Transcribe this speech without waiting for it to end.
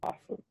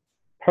Awesome.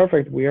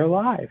 Perfect. We are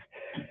live.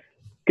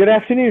 Good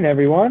afternoon,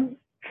 everyone.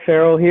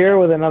 Farrell here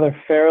with another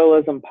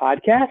Farrellism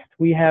podcast.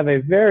 We have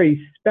a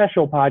very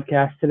special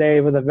podcast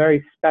today with a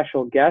very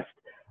special guest.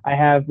 I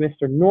have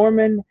Mr.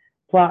 Norman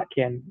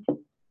Plotkin.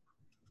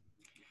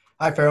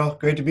 Hi, Farrell.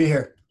 Great to be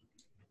here.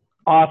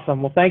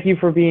 Awesome. Well, thank you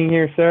for being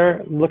here,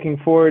 sir. Looking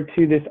forward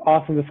to this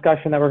awesome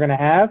discussion that we're going to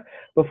have.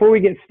 Before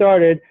we get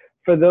started,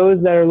 for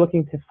those that are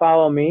looking to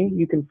follow me,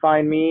 you can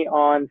find me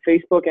on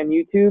Facebook and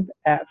YouTube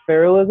at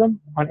Farrellism,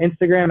 on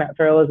Instagram at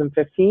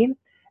Farrellism15.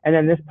 And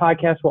then this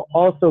podcast will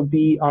also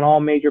be on all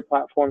major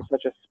platforms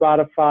such as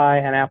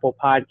Spotify and Apple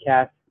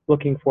Podcasts,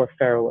 looking for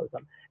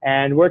Farrellism.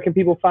 And where can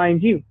people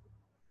find you?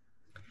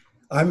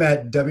 I'm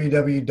at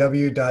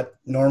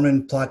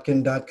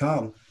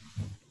www.normanplotkin.com.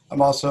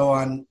 I'm also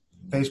on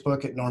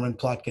Facebook at Norman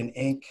Plotkin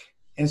Inc.,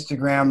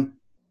 Instagram,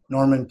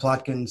 Norman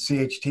Plotkin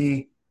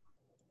CHT,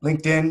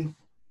 LinkedIn,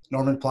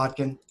 Norman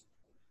Plotkin,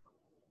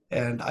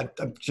 and I'm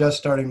just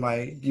starting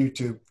my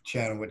YouTube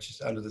channel, which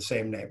is under the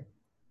same name.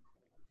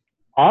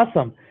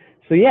 Awesome.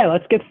 So yeah,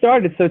 let's get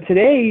started. So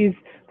today's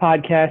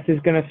podcast is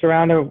going to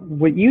surround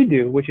what you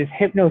do, which is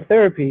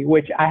hypnotherapy,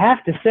 which I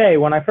have to say,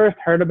 when I first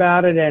heard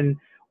about it and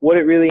what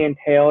it really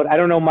entailed, I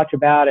don't know much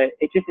about it.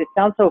 It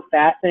sounds so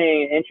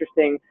fascinating and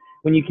interesting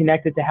when you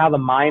connect it to how the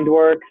mind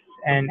works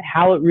and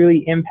how it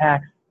really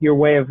impacts your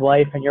way of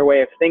life and your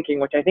way of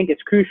thinking, which I think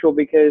is crucial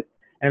because,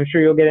 and I'm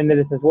sure you'll get into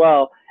this as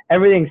well,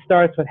 everything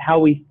starts with how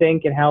we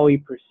think and how we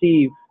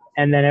perceive,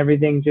 and then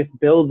everything just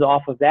builds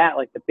off of that,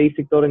 like the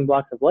basic building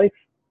blocks of life.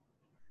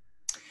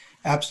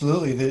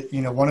 Absolutely.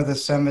 One of the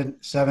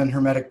seven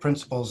hermetic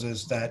principles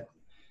is that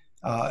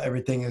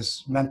everything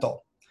is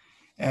mental.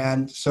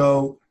 And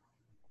so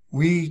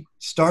we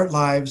start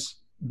lives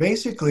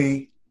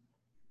basically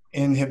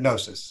in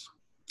hypnosis.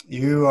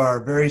 You are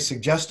very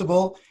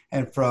suggestible,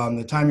 and from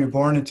the time you're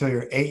born until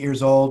you're 8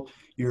 years old,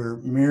 you're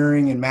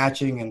mirroring and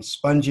matching and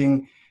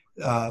sponging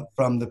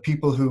from the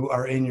people who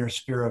are in your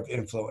sphere of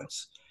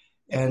influence.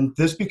 And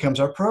this becomes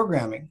our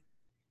programming.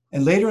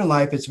 And later in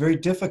life, it's very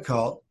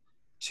difficult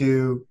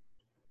to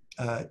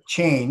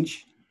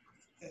change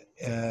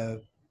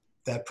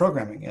that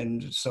programming.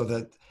 And so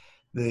that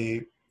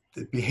the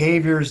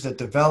behaviors that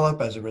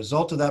develop as a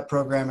result of that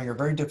programming are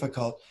very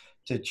difficult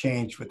to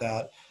change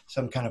without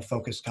some kind of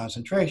focused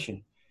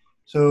concentration.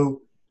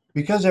 So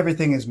because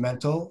everything is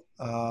mental,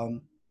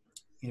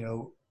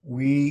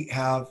 we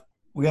have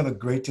a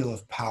great deal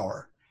of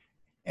power.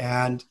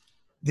 And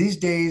these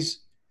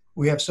days,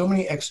 we have so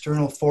many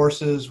external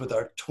forces with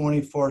our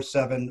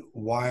 24/7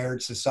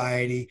 wired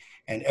society,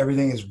 and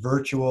everything is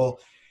virtual.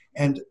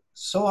 And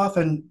so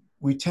often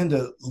we tend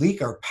to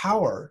leak our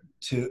power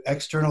to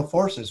external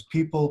forces,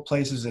 people,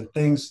 places, and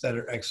things that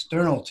are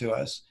external to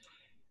us,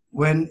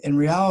 when in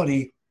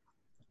reality,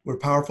 we're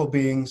powerful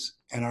beings,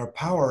 and our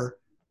power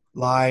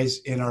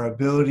lies in our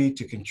ability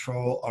to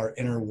control our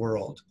inner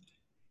world.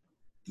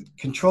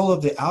 Control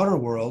of the outer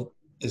world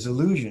is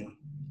illusion,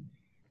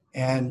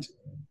 and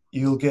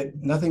you'll get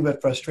nothing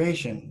but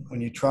frustration when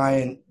you try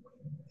and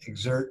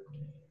exert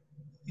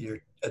your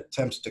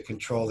attempts to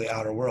control the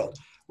outer world.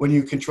 When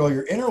you control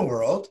your inner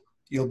world,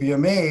 you'll be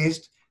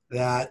amazed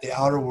that the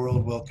outer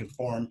world will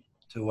conform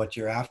to what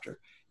you're after.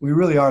 We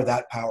really are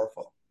that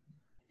powerful.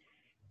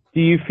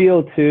 Do you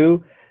feel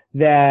too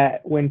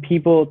that when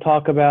people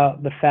talk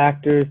about the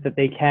factors that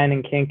they can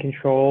and can't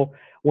control,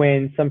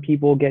 when some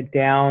people get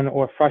down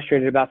or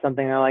frustrated about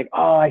something, they're like,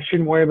 oh, I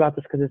shouldn't worry about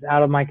this because it's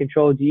out of my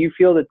control. Do you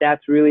feel that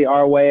that's really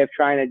our way of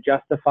trying to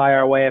justify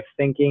our way of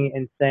thinking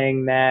and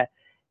saying that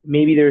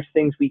maybe there's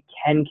things we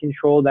can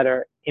control that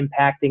are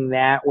impacting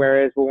that,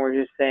 whereas when we're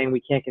just saying we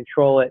can't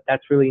control it,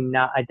 that's really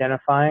not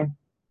identifying?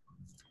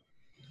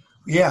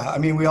 Yeah, I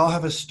mean, we all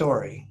have a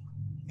story,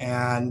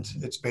 and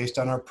it's based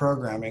on our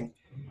programming.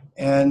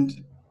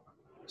 And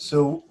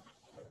so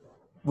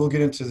we'll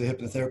get into the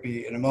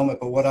hypnotherapy in a moment,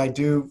 but what I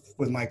do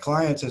with my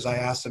clients is I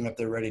ask them if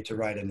they're ready to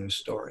write a new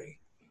story.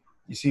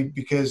 You see,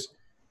 because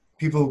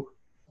people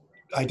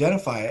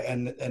identify it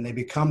and they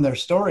become their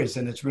stories,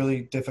 and it's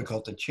really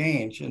difficult to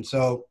change. And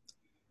so,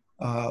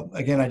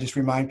 again, I just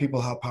remind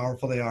people how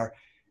powerful they are.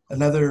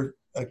 Another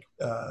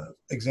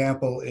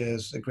example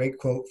is a great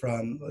quote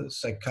from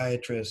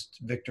psychiatrist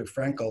Viktor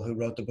Frankl, who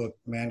wrote the book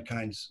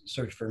Mankind's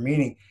Search for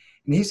Meaning.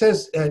 And he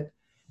says that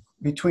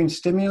between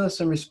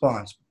stimulus and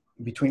response,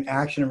 between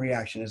action and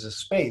reaction, is a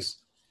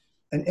space.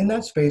 And in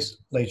that space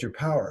lays your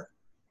power,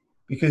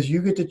 because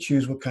you get to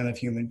choose what kind of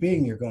human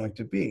being you're going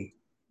to be.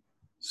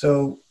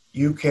 So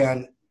you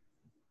can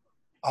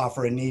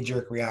offer a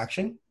knee-jerk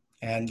reaction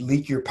and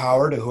leak your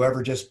power to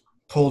whoever just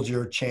pulled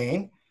your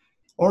chain,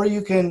 or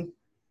you can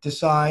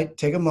decide,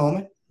 take a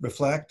moment,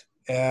 reflect,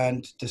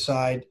 and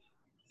decide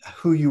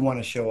who you want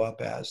to show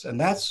up as. And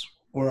that's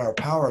where our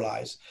power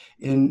lies,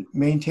 in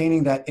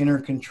maintaining that inner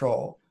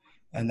control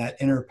and that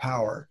inner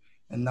power,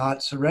 and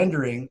not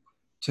surrendering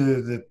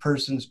to the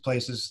persons,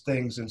 places,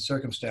 things, and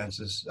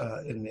circumstances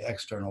in the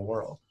external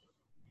world.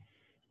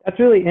 That's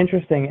really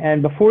interesting.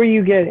 And before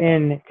you get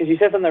in, because you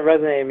said something that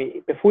resonated with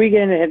me, before you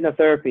get into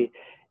hypnotherapy,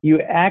 you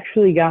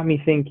actually got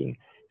me thinking.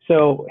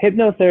 So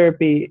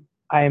hypnotherapy,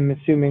 I'm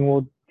assuming,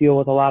 will deal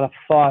with a lot of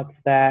thoughts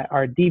that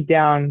are deep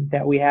down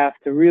that we have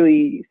to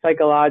really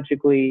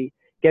psychologically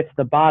get to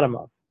the bottom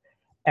of.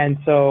 And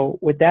so,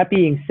 with that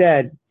being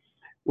said,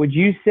 would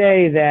you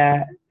say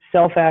that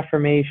self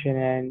affirmation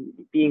and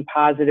being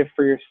positive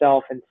for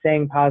yourself and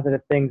saying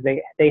positive things,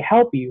 they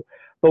help you?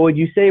 But would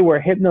you say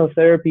where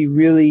hypnotherapy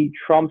really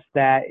trumps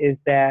that is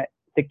that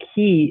the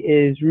key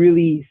is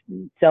really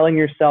selling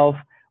yourself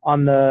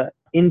on the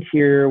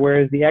interior,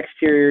 whereas the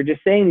exterior,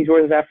 just saying these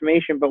words of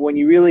affirmation, but when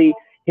you really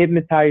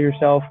hypnotize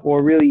yourself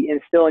or really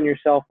instill in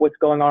yourself what's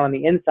going on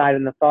the inside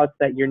and the thoughts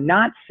that you're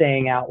not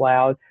saying out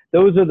loud,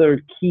 those are the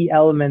key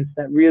elements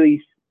that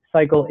really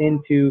cycle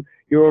into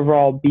your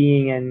overall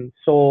being and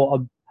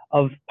soul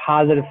of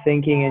positive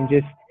thinking and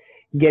just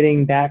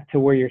getting back to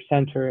where your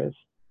center is.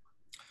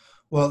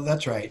 Well,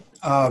 that's right.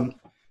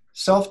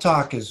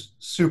 Self-talk is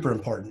super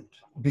important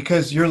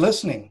because you're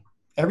listening.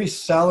 Every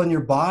cell in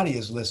your body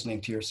is listening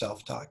to your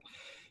self-talk.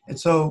 And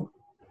so,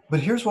 but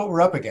here's what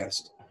we're up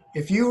against.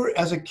 If you were,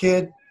 as a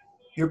kid,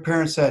 your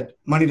parents said,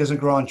 money doesn't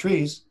grow on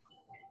trees,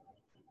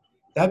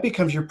 that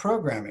becomes your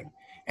programming.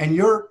 And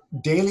your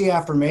daily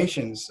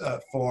affirmations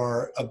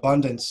for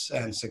abundance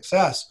and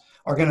success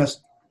are going to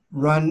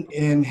run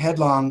in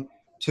headlong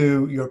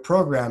to your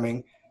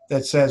programming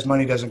that says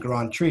money doesn't grow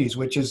on trees,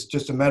 which is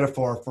just a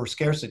metaphor for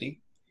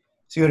scarcity.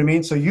 See what I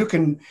mean? So you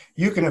can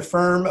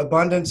affirm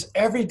abundance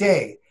every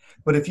day.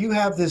 But if you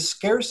have this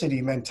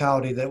scarcity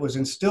mentality that was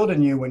instilled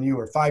in you when you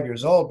were 5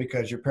 years old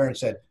because your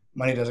parents said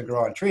money doesn't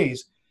grow on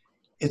trees,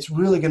 it's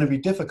really going to be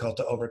difficult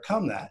to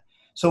overcome that.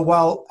 So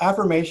while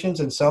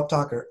affirmations and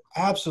self-talk are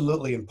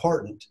absolutely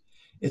important,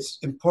 it's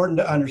important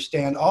to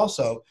understand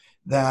also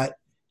that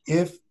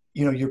if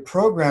your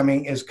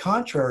programming is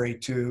contrary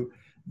to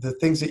the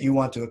things that you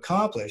want to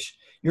accomplish,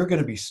 you're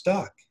going to be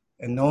stuck.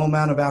 And no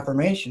amount of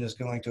affirmation is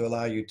going to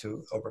allow you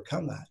to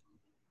overcome that.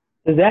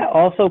 Does that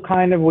also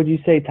kind of, would you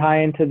say,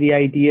 tie into the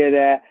idea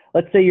that,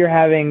 let's say you're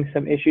having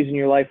some issues in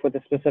your life with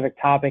a specific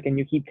topic and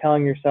you keep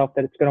telling yourself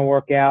that it's going to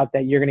work out,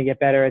 that you're going to get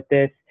better at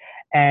this,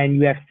 and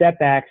you have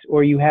setbacks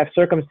or you have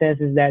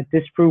circumstances that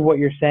disprove what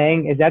you're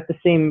saying? Is that the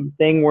same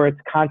thing where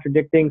it's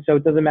contradicting? So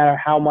it doesn't matter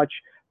how much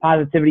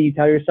positivity you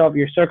tell yourself,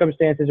 your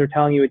circumstances are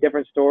telling you a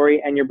different story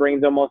and your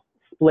brain's almost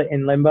split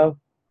in limbo?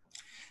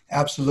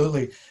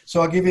 Absolutely.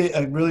 So I'll give you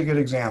a really good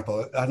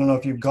example. I don't know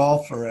if you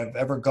golf or have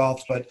ever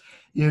golfed, but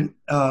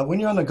when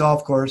you're on the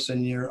golf course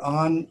and you're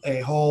on a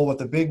hole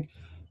with a big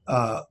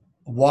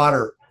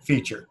water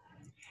feature,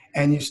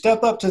 and you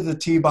step up to the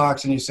tee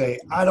box and you say,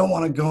 I don't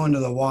want to go into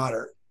the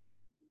water,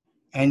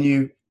 and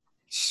you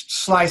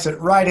slice it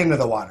right into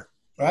the water,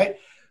 right?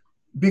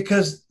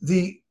 Because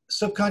the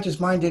subconscious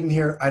mind didn't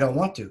hear, I don't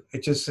want to.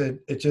 It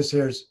just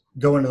hears,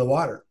 go into the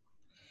water.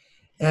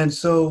 And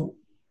so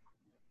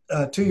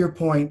to your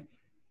point,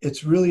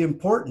 it's really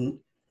important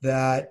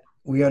that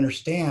we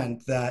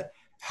understand that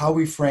how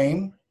we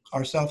frame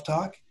our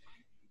self-talk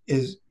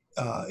is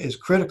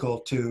critical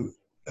to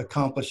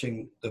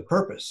accomplishing the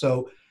purpose.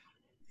 So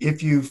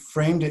if you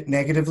framed it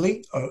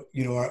negatively,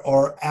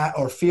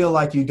 or feel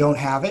like you don't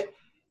have it,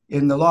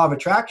 in the law of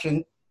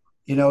attraction,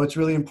 it's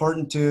really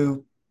important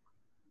to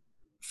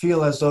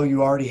feel as though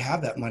you already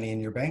have that money in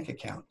your bank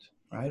account,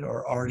 right?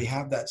 Or already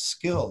have that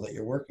skill that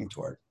you're working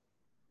toward.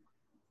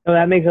 No,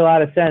 that makes a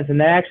lot of sense. And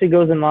that actually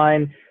goes in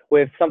line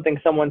with something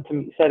someone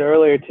said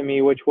earlier to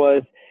me, which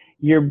was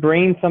your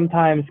brain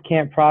sometimes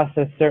can't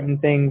process certain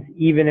things,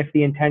 even if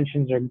the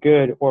intentions are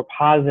good or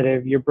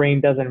positive, your brain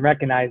doesn't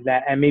recognize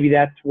that. And maybe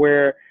that's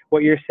where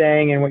what you're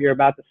saying and what you're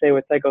about to say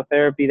with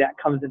psychotherapy, that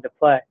comes into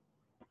play.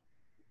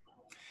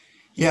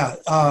 Yeah.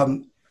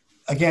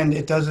 Again,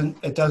 it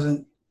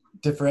doesn't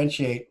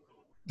differentiate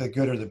the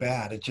good or the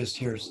bad. It just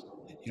hears,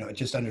 it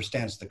just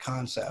understands the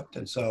concept.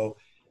 And so,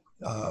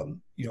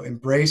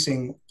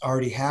 embracing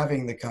already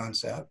having the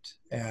concept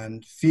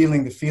and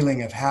feeling the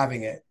feeling of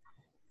having it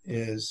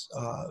is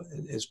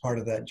part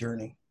of that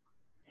journey.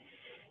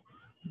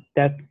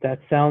 That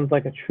sounds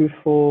like a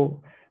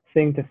truthful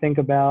thing to think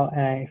about,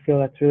 and I feel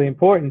that's really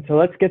important. So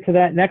let's get to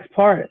that next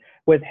part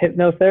with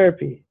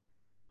hypnotherapy.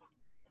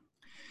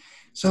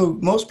 So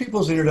most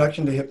people's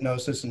introduction to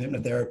hypnosis and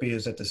hypnotherapy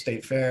is at the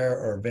State Fair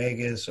or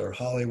Vegas or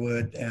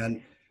Hollywood,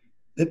 and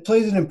it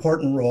plays an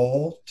important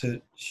role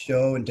to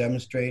show and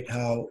demonstrate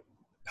how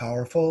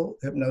powerful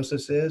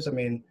hypnosis is. I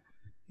mean,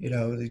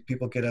 these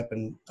people get up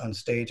and on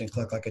stage and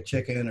cluck like a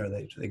chicken, or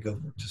they go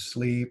to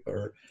sleep,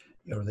 or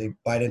they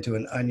bite into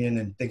an onion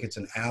and think it's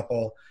an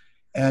apple.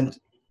 And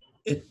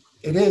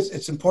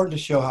it's important to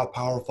show how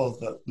powerful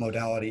the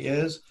modality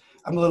is.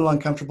 I'm a little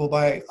uncomfortable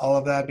by all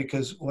of that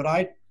because what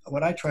I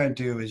try and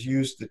do is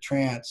use the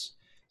trance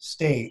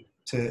state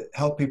to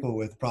help people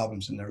with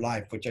problems in their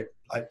life, which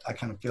I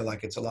kind of feel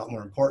like it's a lot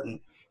more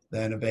important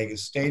than a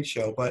Vegas stage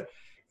show. But,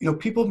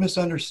 people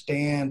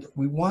misunderstand.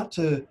 We want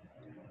to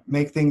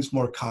make things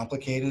more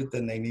complicated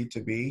than they need to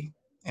be.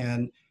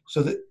 And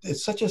so that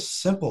it's such a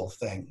simple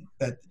thing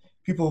that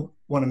people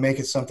want to make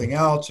it something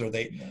else, or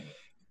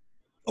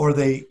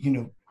they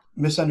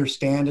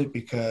misunderstand it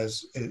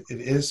because it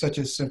is such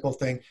a simple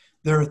thing.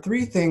 There are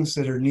three things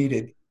that are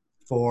needed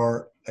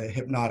for a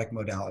hypnotic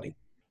modality: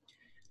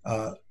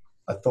 uh,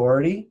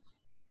 authority,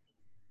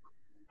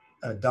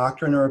 a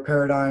doctrine or a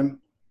paradigm,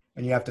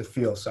 and you have to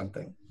feel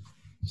something.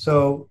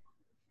 So,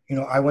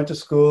 I went to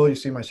school. You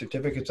see my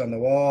certificates on the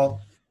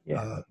wall.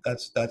 Yeah.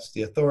 That's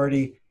the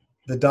authority.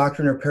 The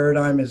doctrine or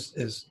paradigm is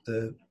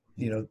the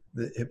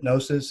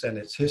hypnosis and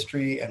its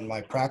history and my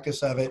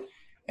practice of it.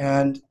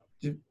 And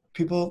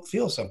people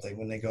feel something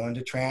when they go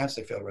into trance.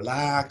 They feel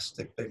relaxed.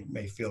 They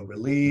may feel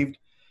relieved.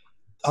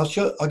 I'll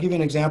give you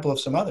an example of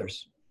some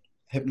others.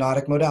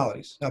 Hypnotic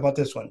modalities. How about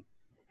this one?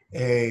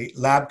 A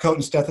lab coat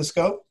and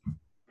stethoscope.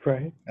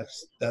 Right.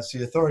 That's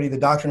the authority. The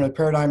doctrine of the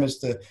paradigm is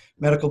the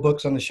medical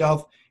books on the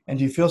shelf. And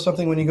do you feel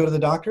something when you go to the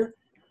doctor?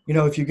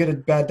 If you get a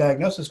bad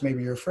diagnosis,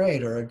 maybe you're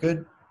afraid, or a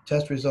good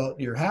test result,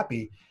 you're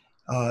happy.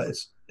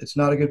 It's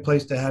not a good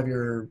place to have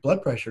your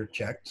blood pressure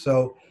checked.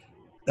 So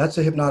that's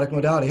a hypnotic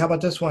modality. How about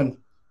this one?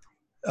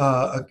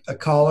 A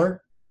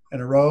collar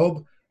and a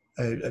robe,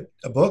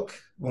 a book,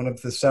 one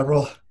of the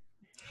several.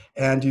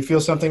 And do you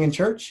feel something in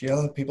church?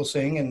 People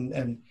sing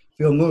and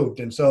feel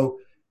moved. And so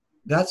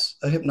that's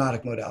a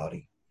hypnotic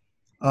modality.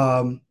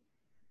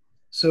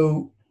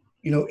 So,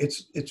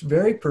 it's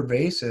very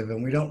pervasive,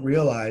 and we don't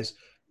realize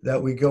that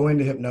we go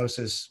into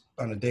hypnosis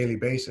on a daily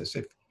basis.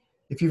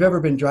 If you've ever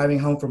been driving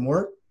home from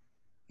work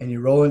and you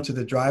roll into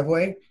the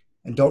driveway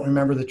and don't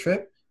remember the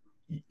trip,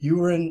 you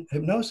were in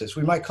hypnosis.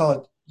 We might call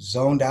it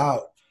zoned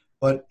out,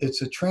 but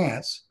it's a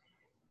trance.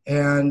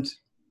 And,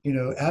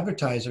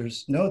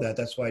 advertisers know that.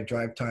 That's why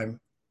drive time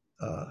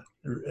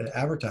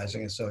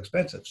advertising is so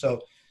expensive.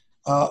 So,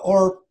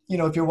 or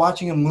if you're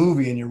watching a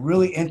movie and you're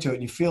really into it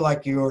and you feel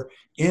like you're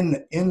in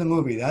the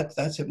movie,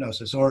 that's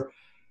hypnosis. Or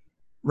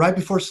right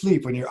before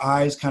sleep when your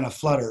eyes kind of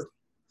flutter,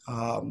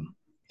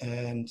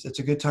 and it's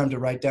a good time to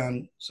write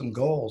down some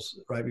goals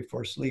right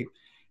before sleep,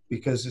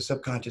 because the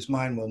subconscious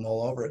mind will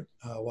mull over it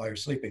while you're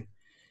sleeping.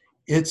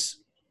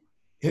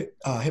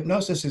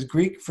 Hypnosis is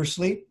Greek for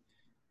sleep,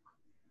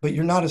 but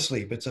you're not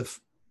asleep. It's a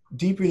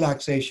deep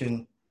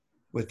relaxation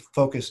with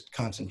focused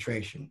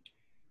concentration.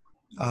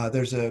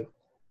 There's a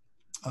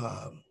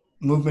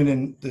movement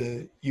in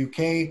the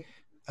UK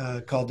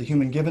called the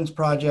Human Givens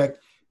Project.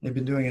 They've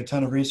been doing a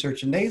ton of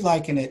research, and they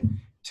liken it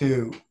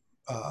to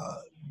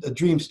a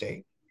dream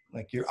state.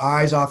 Like your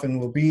eyes often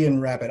will be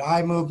in rapid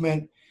eye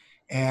movement,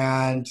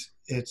 and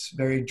it's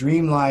very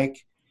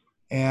dreamlike.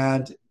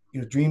 And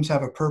dreams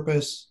have a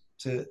purpose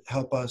to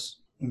help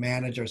us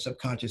manage our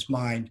subconscious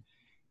mind,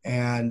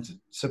 and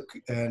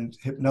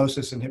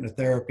hypnosis and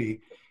hypnotherapy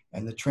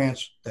and the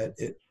trance that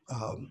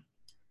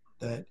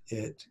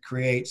it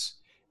creates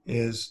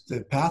is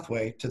the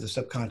pathway to the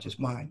subconscious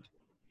mind.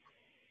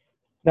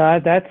 No,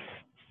 that's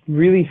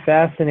really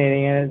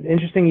fascinating, and it's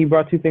interesting you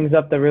brought two things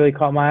up that really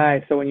caught my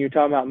eye. So when you're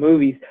talking about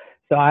movies,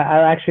 so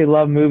I actually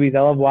love movies.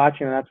 I love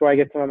watching them. That's where I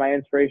get some of my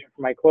inspiration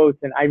for my quotes,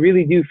 and I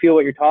really do feel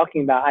what you're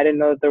talking about. I didn't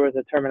know that there was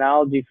a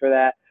terminology for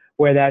that,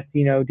 where that's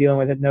dealing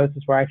with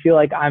hypnosis, where I feel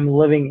like I'm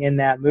living in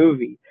that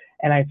movie,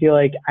 and I feel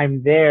like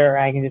I'm there.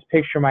 I can just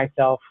picture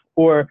myself.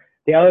 Or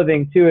the other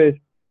thing too is,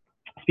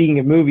 speaking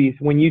of movies,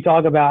 when you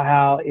talk about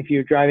how if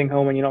you're driving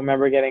home and you don't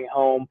remember getting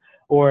home,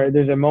 or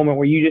there's a moment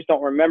where you just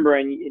don't remember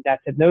and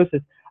that's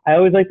hypnosis, I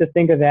always like to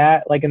think of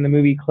that like in the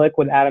movie Click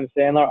with Adam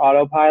Sandler,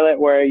 Autopilot,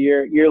 where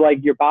you're like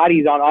your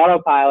body's on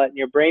autopilot and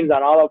your brain's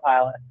on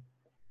autopilot.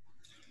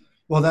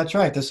 Well, that's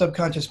right. The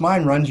subconscious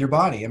mind runs your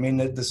body. I mean,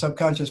 the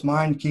subconscious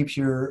mind keeps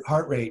your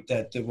heart rate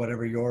at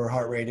whatever your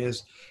heart rate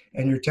is,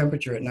 and your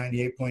temperature at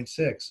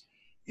 98.6.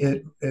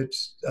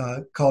 It's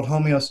called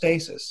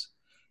homeostasis.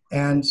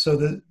 And so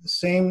the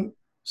same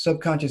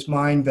subconscious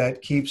mind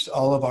that keeps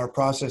all of our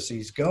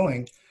processes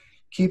going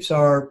keeps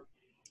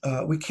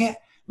we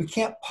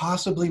can't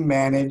possibly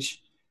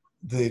manage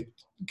the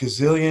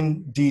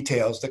gazillion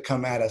details that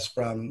come at us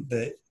from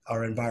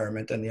our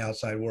environment and the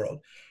outside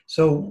world.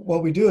 So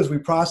what we do is we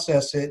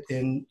process it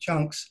in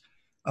chunks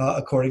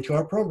according to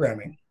our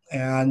programming,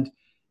 and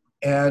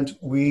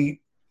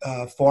we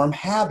form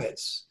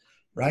habits,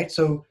 right?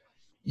 So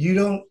you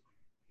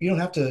don't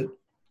have to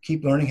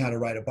keep learning how to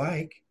ride a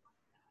bike,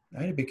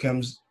 right? It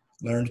becomes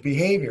learned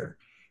behavior,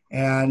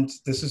 and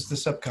this is the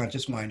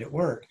subconscious mind at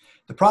work.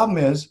 The problem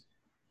is,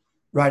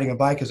 riding a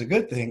bike is a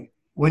good thing.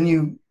 When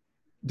you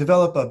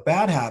develop a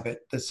bad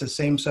habit, that's the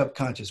same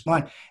subconscious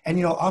mind.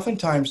 And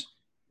oftentimes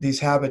these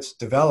habits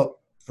develop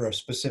for a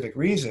specific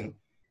reason,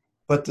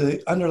 but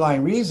the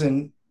underlying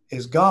reason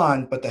is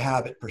gone, but the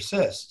habit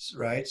persists,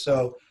 right?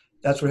 So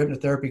that's where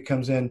hypnotherapy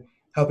comes in,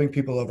 helping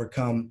people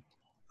overcome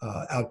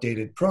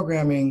outdated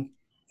programming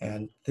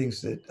and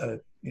things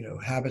that,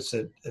 habits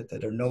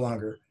that are no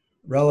longer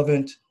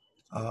relevant,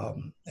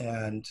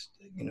 and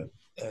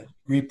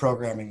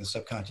reprogramming the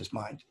subconscious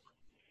mind.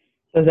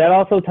 Does that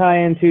also tie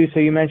into, so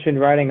you mentioned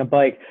riding a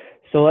bike.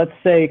 So let's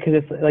say, because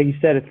it's like you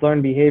said, it's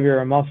learned behavior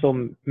or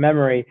muscle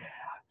memory.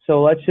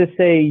 So let's just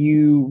say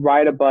you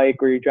ride a bike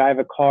or you drive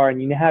a car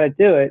and you know how to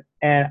do it,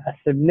 and a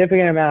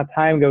significant amount of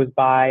time goes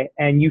by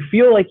and you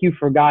feel like you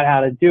forgot how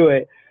to do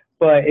it,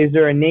 but is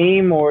there a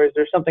name or is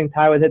there something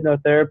tied with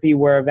hypnotherapy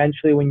where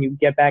eventually when you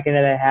get back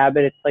into that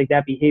habit, it's like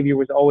that behavior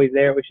was always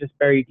there, it was just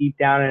buried deep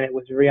down and it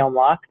was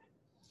re-unlocked?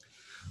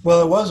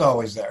 Well, it was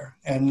always there,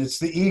 and it's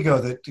the ego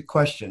that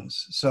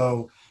questions.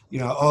 So,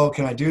 oh,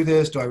 can I do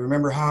this? Do I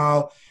remember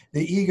how?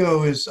 The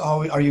ego is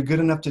always, are you good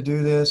enough to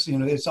do this?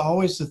 It's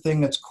always the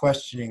thing that's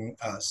questioning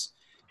us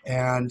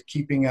and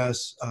keeping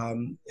us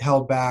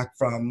held back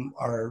from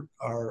our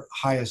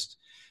highest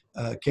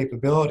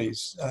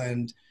capabilities.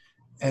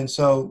 And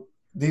so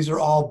these are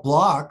all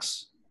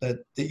blocks that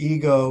the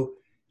ego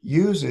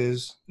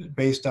uses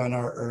based on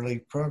our early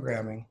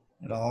programming.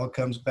 It all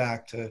comes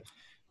back to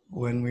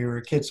when we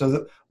were kids.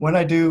 So when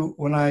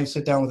I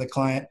sit down with a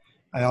client,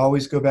 I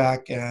always go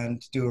back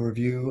and do a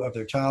review of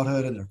their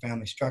childhood and their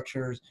family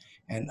structures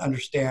and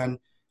understand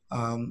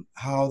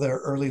how their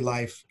early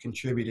life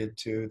contributed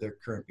to their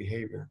current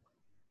behavior.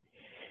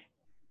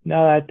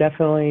 No, that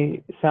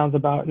definitely sounds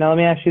about. Now, let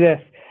me ask you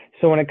this.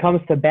 So when it comes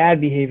to bad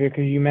behavior,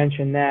 because you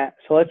mentioned that,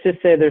 so let's just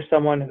say there's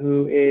someone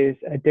who is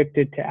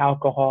addicted to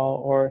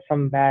alcohol or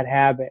some bad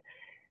habit.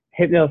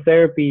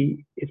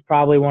 Hypnotherapy is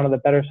probably one of the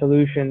better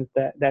solutions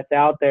that's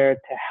out there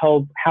to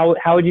help. How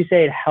would you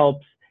say it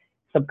helps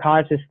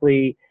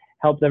subconsciously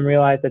help them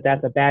realize that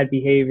that's a bad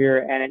behavior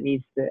and it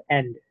needs to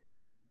end?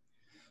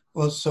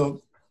 Well,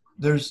 so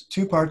there's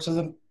two parts of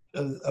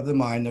the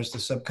mind. There's the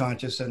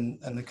subconscious and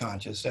the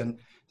conscious. And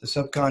the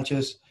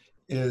subconscious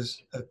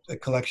is a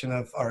collection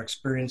of our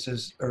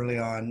experiences early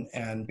on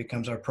and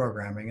becomes our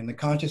programming. And the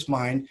conscious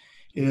mind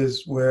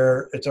is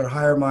where it's our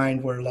higher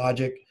mind, where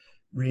logic,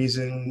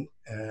 reason,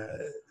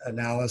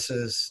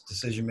 analysis,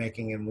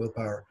 decision-making, and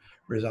willpower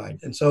reside.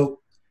 And so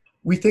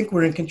we think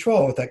we're in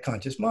control with that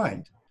conscious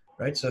mind,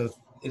 right? So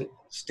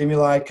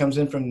stimuli comes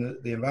in from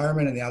the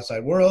environment and the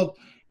outside world,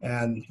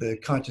 and the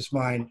conscious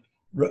mind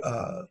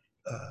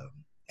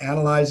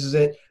analyzes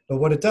it. But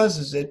what it does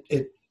is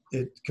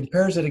it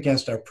compares it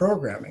against our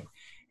programming.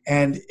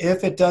 And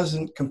if it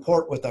doesn't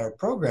comport with our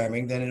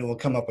programming, then it will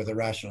come up with a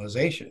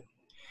rationalization.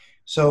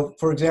 So,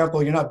 for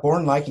example, you're not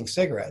born liking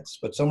cigarettes,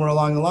 but somewhere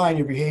along the line,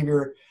 your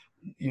behavior,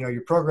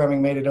 your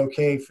programming made it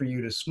okay for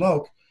you to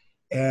smoke.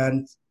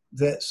 And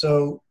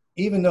so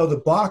even though the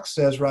box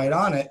says right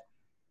on it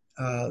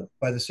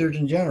by the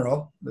Surgeon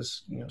General,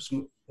 this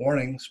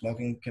warning,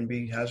 smoking can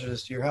be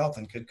hazardous to your health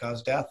and could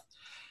cause death.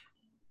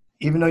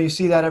 Even though you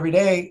see that every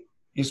day,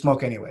 you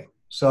smoke anyway.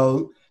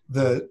 So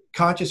the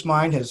conscious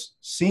mind has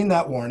seen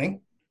that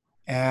warning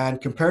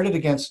and compared it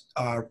against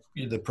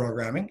the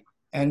programming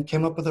and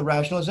came up with a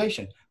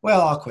rationalization.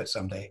 Well, I'll quit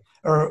someday,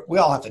 or we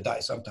all have to die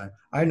sometime.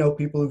 I know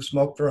people who've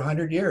smoked for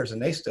 100 years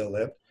and they still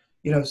live.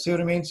 See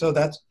what I mean? So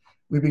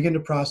we begin to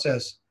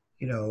process,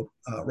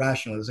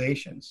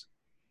 rationalizations.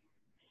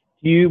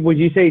 Would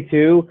you say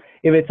too,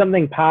 if it's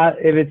something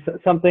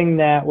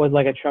that was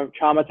like a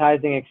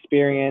traumatizing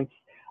experience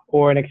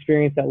or an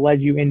experience that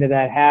led you into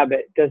that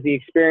habit, does the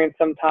experience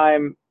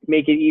sometime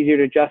make it easier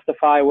to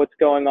justify what's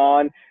going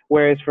on?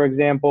 Whereas, for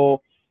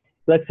example,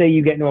 let's say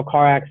you get into a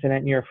car accident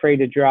and you're afraid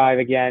to drive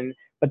again,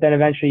 but then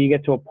eventually you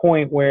get to a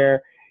point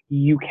where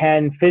you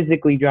can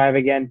physically drive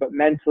again, but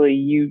mentally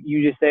you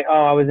just say,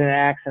 oh, I was in an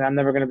accident, I'm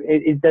never going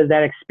to. Does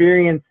that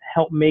experience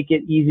help make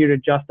it easier to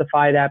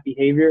justify that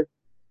behavior?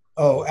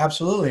 Oh,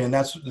 absolutely. And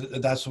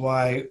that's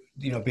why,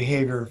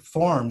 behavior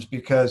forms,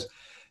 because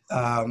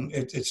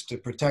it's to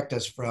protect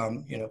us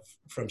from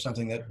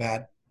something that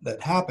bad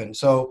that happened.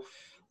 So,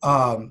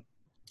 so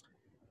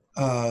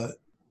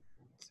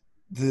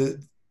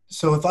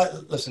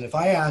if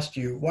I asked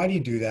you, why do you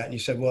do that? And you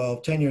said,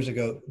 well, 10 years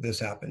ago, this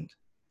happened.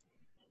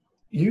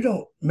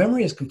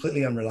 Memory is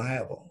completely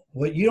unreliable.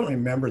 You don't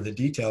remember the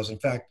details. In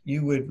fact,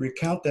 you would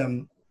recount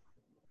them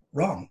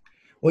wrong.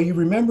 What you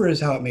remember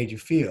is how it made you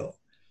feel.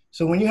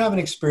 So when you have an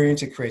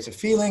experience, it creates a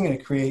feeling,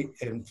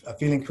 and a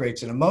feeling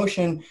creates an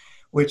emotion,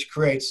 which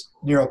creates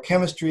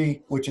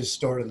neurochemistry, which is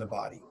stored in the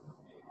body.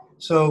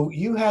 So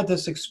you had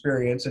this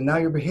experience, and now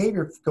your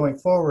behavior going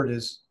forward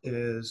is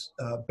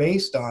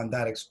based on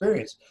that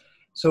experience.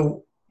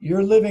 So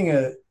you're living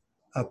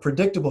a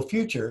predictable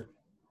future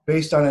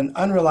based on an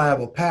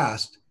unreliable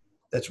past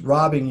that's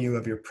robbing you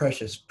of your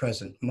precious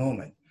present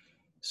moment.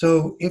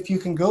 So if you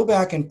can go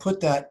back and put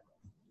that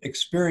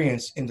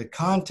experience into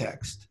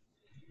context,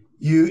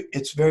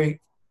 it's very,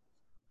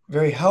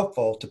 very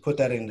helpful to put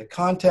that into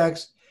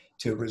context,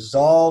 to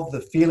resolve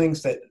the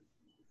feelings that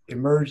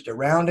emerged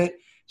around it,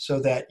 so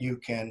that you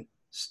can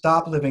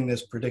stop living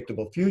this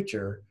predictable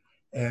future,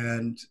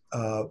 and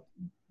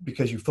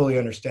because you fully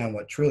understand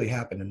what truly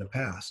happened in the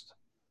past.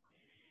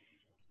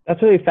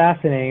 That's really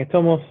fascinating. It's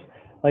almost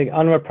like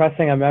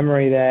unrepressing a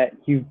memory that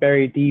you've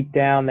buried deep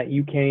down that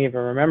you can't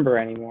even remember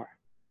anymore.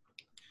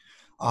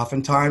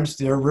 Oftentimes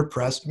they're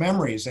repressed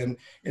memories, and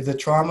the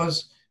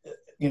traumas,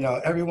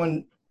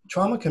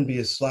 trauma can be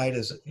as slight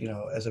as,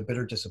 as a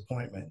bitter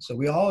disappointment. So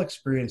we all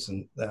experience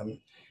them.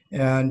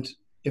 And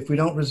if we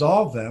don't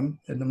resolve them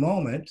in the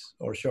moment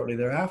or shortly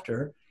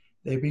thereafter,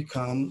 we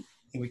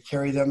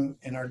carry them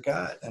in our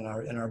gut and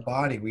in our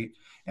body.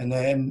 And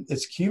then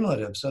it's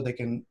cumulative, so they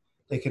can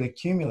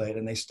accumulate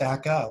and they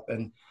stack up.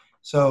 And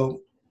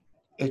So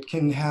it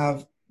can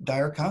have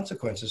dire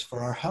consequences for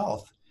our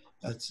health.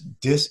 That's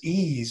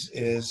dis-ease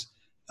is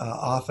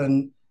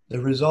often the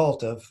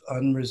result of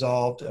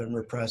unresolved and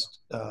repressed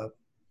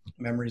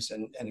memories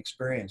and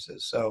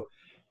experiences. So,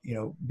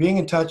 being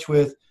in touch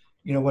with,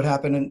 what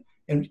happened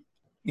and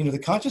the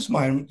conscious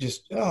mind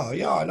just, oh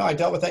yeah, no, I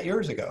dealt with that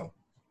years ago.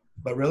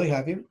 But really,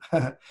 have you?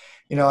 I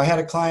had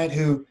a client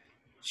who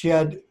she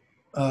had,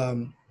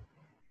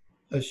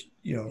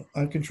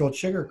 uncontrolled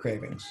sugar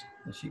cravings.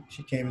 And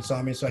she came and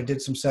saw me, so I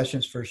did some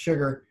sessions for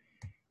sugar,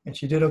 and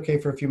she did okay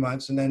for a few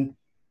months, and then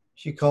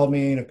she called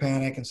me in a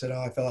panic and said,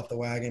 "Oh, I fell off the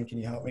wagon. Can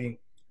you help me?"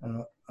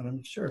 And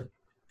I'm sure.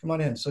 Come on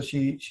in. So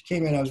she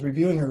came in. I was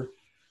reviewing her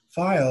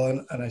file,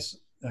 and I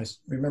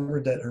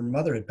remembered that her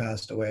mother had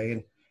passed away,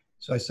 and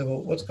so I said,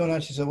 "Well, what's going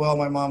on?" She said, "Well,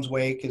 my mom's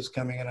wake is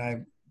coming, and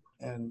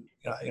I'm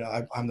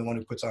the one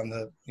who puts on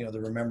the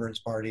remembrance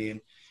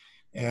party."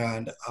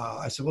 And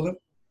I said, "Well,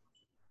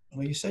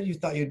 you said you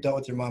thought you dealt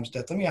with your mom's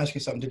death. Let me ask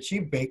you something. Did she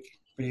bake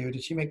for you?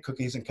 Did she make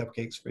cookies and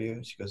cupcakes for you?"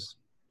 And she goes,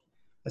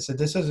 I said,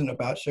 "This isn't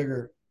about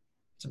sugar.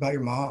 It's about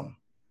your mom."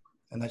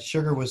 And that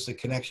sugar was the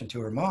connection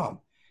to her mom.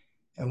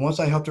 And once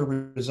I helped her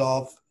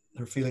resolve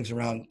her feelings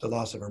around the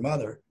loss of her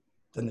mother,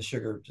 then the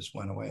sugar just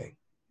went away.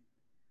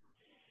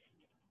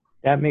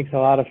 That makes a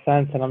lot of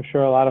sense. And I'm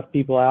sure a lot of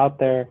people out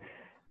there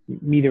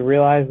either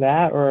realize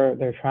that or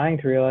they're trying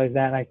to realize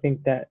that. And I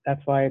think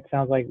that's why it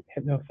sounds like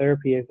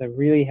hypnotherapy is a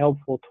really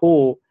helpful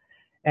tool.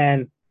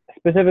 And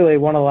specifically,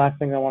 one of the last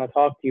things I want to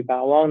talk to you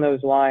about along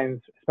those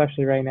lines,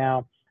 especially right now,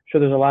 I'm sure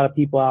there's a lot of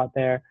people out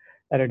there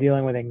that are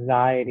dealing with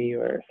anxiety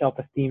or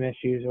self-esteem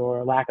issues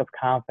or lack of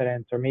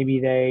confidence, or maybe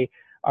they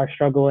are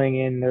struggling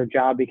in their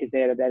job because they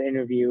had a bad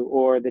interview,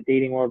 or the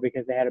dating world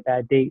because they had a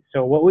bad date.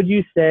 So what would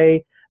you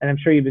say, and I'm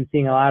sure you've been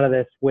seeing a lot of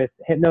this with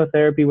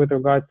hypnotherapy with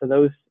regards to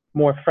those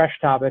more fresh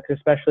topics,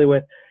 especially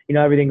with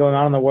everything going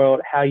on in the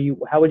world, how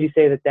would you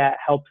say that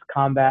helps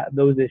combat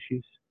those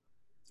issues?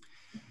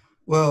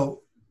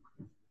 Well,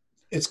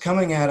 it's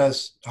coming at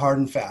us hard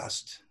and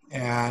fast.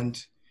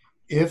 And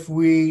if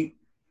we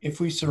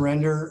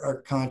surrender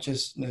our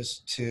consciousness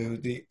to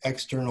the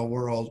external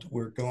world,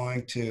 we're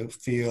going to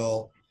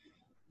feel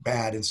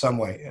bad in some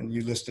way. And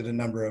you listed a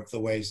number of the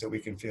ways that we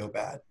can feel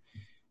bad.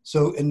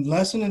 So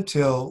unless and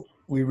until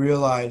we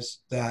realize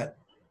that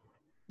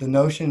the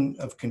notion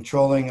of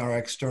controlling our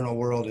external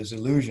world is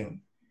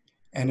illusion,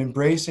 and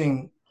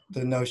embracing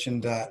the notion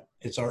that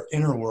it's our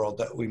inner world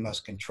that we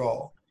must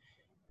control,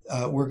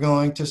 we're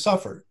going to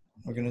suffer.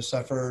 We're going to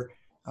suffer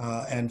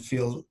and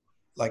feel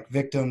like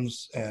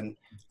victims and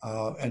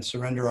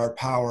surrender our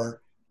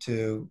power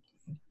to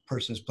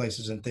persons,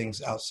 places, and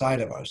things outside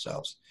of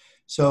ourselves.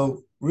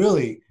 So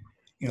really,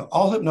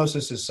 all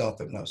hypnosis is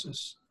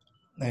self-hypnosis.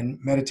 And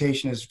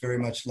meditation is very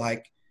much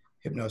like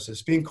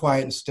hypnosis, being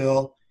quiet and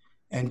still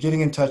and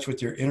getting in touch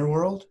with your inner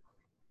world,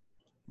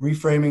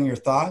 reframing your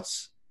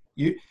thoughts.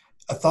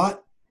 A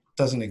thought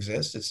doesn't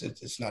exist.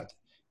 It's not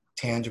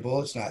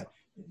tangible. It's not,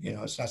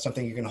 it's not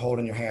something you can hold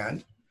in your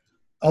hand.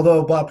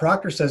 Although Bob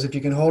Proctor says if you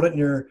can hold it in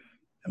your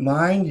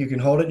mind, you can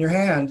hold it in your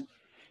hand.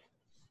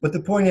 But the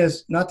point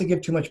is not to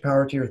give too much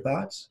power to your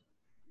thoughts,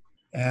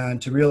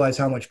 and to realize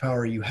how much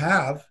power you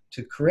have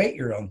to create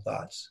your own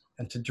thoughts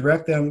and to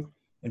direct them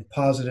in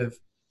positive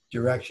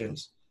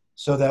directions,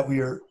 so that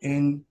we are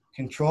in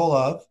control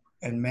of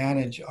and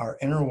manage our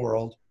inner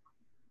world.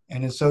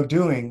 And in so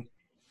doing,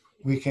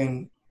 we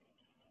can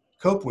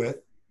cope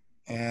with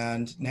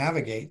and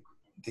navigate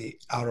the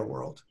outer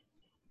world.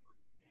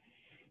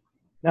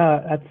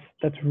 No,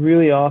 that's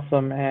really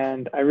awesome,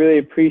 and I really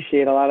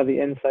appreciate a lot of the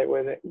insight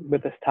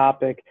with this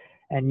topic,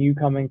 and you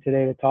coming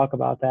today to talk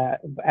about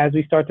that. As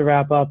we start to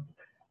wrap up,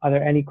 are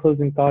there any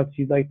closing thoughts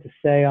you'd like to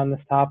say on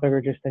this topic,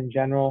 or just in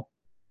general?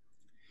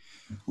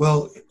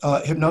 Well,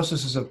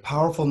 hypnosis is a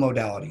powerful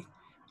modality.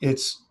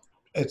 It's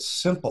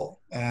simple,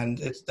 and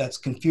that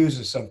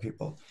confuses some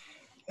people.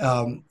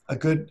 A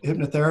good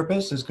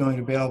hypnotherapist is going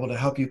to be able to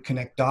help you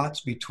connect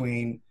dots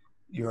between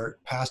your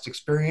past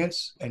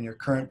experience and your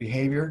current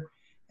behavior,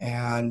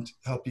 and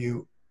help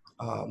you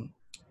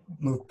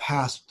move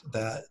past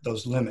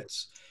those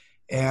limits.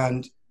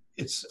 And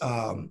it's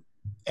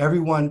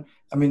everyone.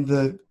 I mean,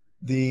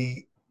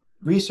 the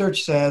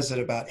research says that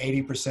about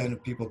 80%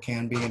 of people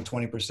can be, and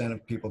 20%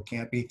 of people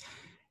can't be.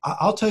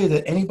 I'll tell you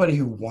that anybody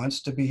who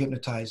wants to be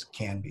hypnotized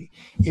can be.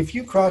 If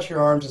you cross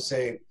your arms and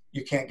say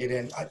you can't get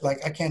in,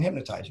 I can't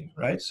hypnotize you,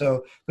 right?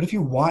 So, but if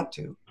you want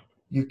to,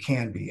 you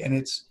can be, and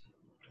it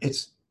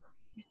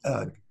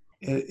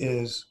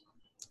is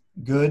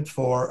good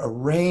for a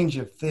range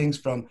of things,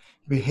 from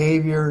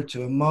behavior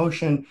to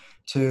emotion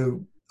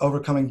to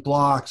overcoming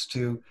blocks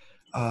to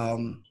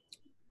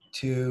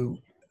to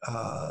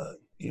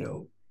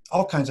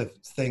all kinds of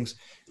things,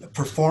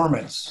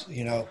 performance.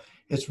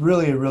 It's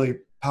really a really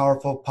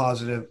powerful,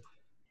 positive,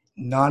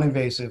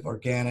 non-invasive,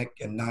 organic,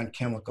 and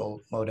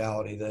non-chemical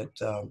modality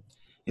that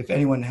if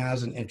anyone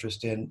has an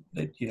interest in,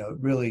 it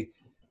really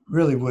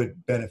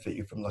would benefit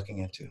you from looking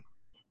into.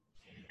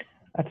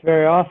 That's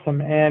very awesome.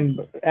 And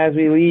as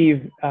we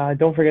leave,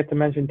 don't forget to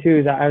mention too,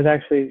 is I was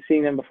actually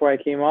seeing them before I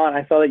came on.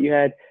 I saw that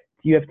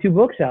you have two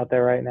books out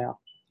there right now.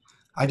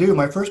 I do.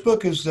 My first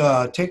book is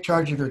Take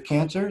Charge of Your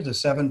Cancer, the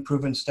 7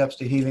 Proven Steps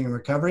to Healing and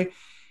Recovery.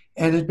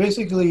 And it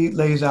basically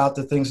lays out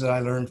the things that I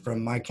learned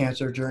from my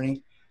cancer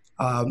journey.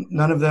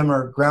 None of them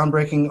are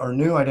groundbreaking or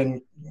new. I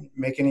didn't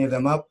make any of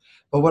them up.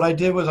 But what I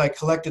did was I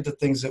collected the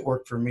things that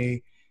worked for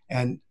me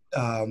and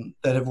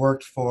that have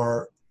worked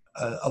for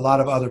a lot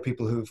of other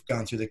people who've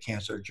gone through the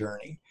cancer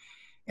journey.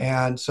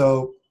 And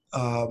so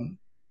it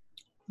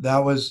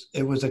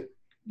was a,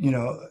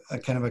 a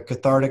kind of a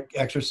cathartic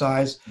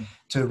exercise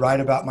to write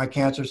about my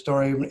cancer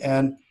story.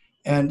 And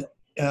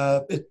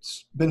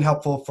it's been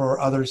helpful for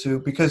others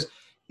because,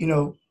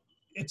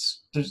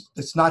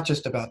 it's not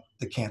just about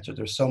the cancer.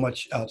 There's so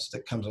much else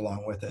that comes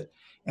along with it.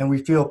 And we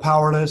feel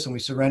powerless and we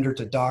surrender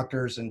to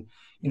doctors, and,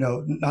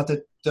 not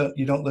that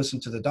you don't listen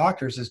to the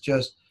doctors. It's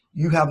just,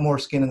 you have more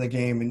skin in the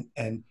game,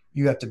 and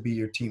you have to be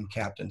your team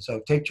captain.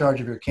 So Take Charge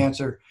of Your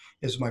Cancer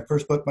is my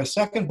first book. My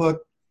second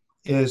book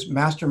is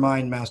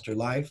Mastermind, Master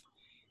Life.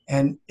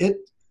 And it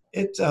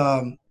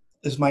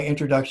is my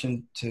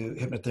introduction to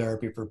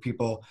hypnotherapy for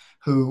people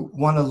who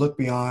want to look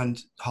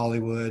beyond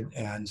Hollywood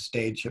and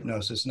stage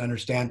hypnosis and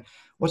understand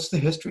what's the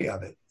history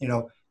of it.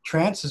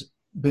 Trance has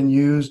been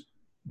used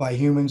by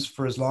humans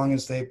for as long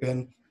as they've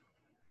been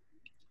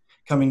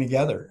coming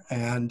together.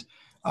 And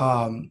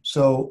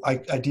so I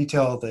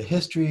detail the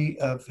history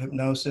of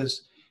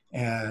hypnosis,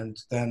 and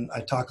then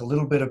I talk a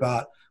little bit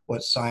about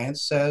what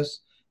science says.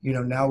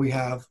 Now we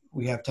have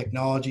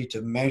technology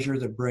to measure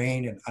the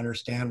brain and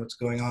understand what's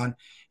going on.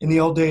 In the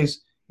old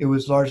days, it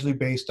was largely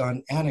based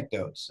on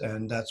anecdotes,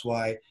 and that's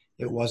why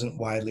it wasn't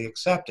widely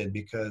accepted,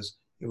 because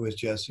it was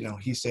just,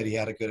 he said he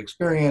had a good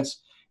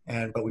experience,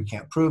 but we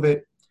can't prove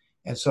it.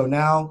 And so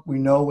now we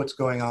know what's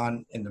going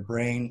on in the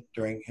brain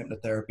during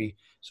hypnotherapy.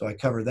 So I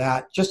cover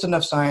that, just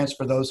enough science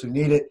for those who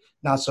need it,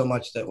 not so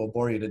much that will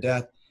bore you to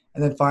death.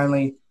 And then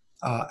finally,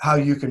 how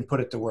you can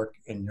put it to work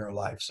in your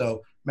life.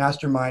 So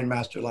Mastermind,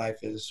 Master Life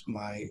is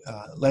my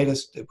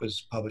latest. It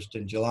was published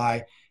in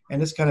July,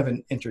 and it's kind of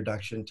an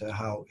introduction to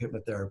how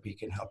hypnotherapy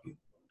can help you.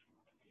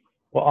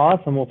 Well,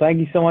 awesome. Well, thank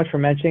you so much for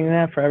mentioning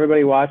that. For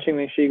everybody watching,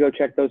 make sure you go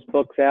check those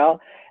books out.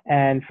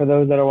 And for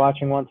those that are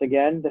watching, once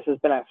again, this has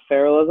been a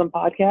Feralism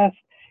podcast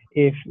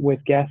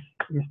with guest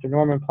Mr.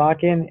 Norman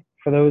Plotkin.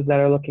 For those that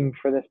are looking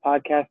for this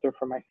podcast or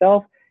for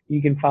myself,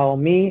 you can follow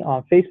me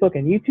on Facebook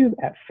and YouTube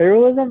at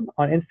Feralism,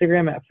 on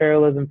Instagram at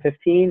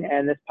Feralism15,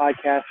 and this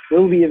podcast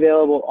will be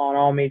available on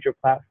all major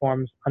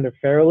platforms under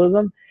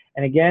Feralism.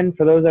 And again,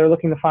 for those that are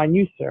looking to find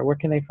you, sir, where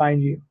can they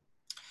find you?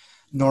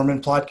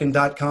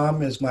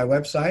 NormanPlotkin.com is my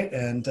website,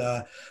 and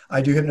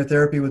I do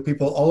hypnotherapy with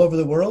people all over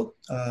the world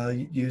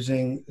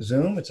using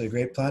Zoom. It's a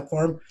great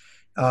platform.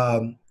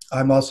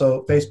 I'm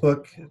also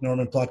Facebook,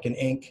 Norman Plotkin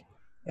Inc.,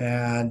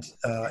 and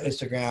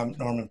Instagram,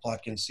 Norman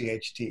Plotkin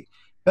CHT.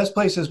 Best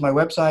place is my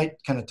website,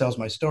 kind of tells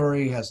my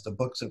story, has the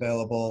books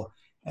available,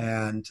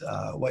 and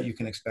what you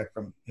can expect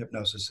from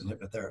hypnosis and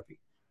hypnotherapy.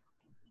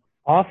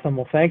 Awesome.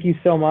 Well, thank you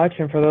so much.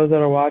 And for those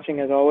that are watching,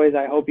 as always,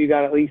 I hope you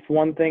got at least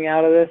one thing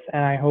out of this,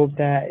 and I hope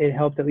that it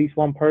helped at least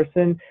one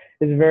person.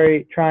 It's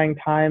very trying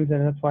times,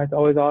 and that's why it's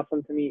always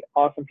awesome to meet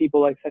awesome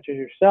people like such as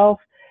yourself,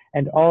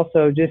 and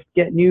also just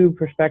get new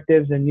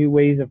perspectives and new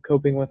ways of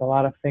coping with a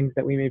lot of things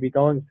that we may be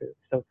going through.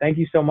 So thank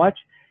you so much.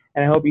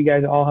 And I hope you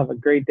guys all have a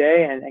great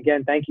day. And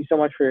again, thank you so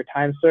much for your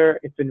time, sir.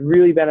 It's been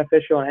really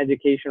beneficial and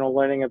educational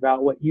learning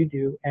about what you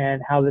do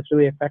and how this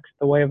really affects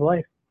the way of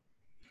life.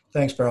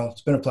 Thanks, Beryl.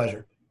 It's been a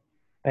pleasure.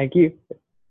 Thank you.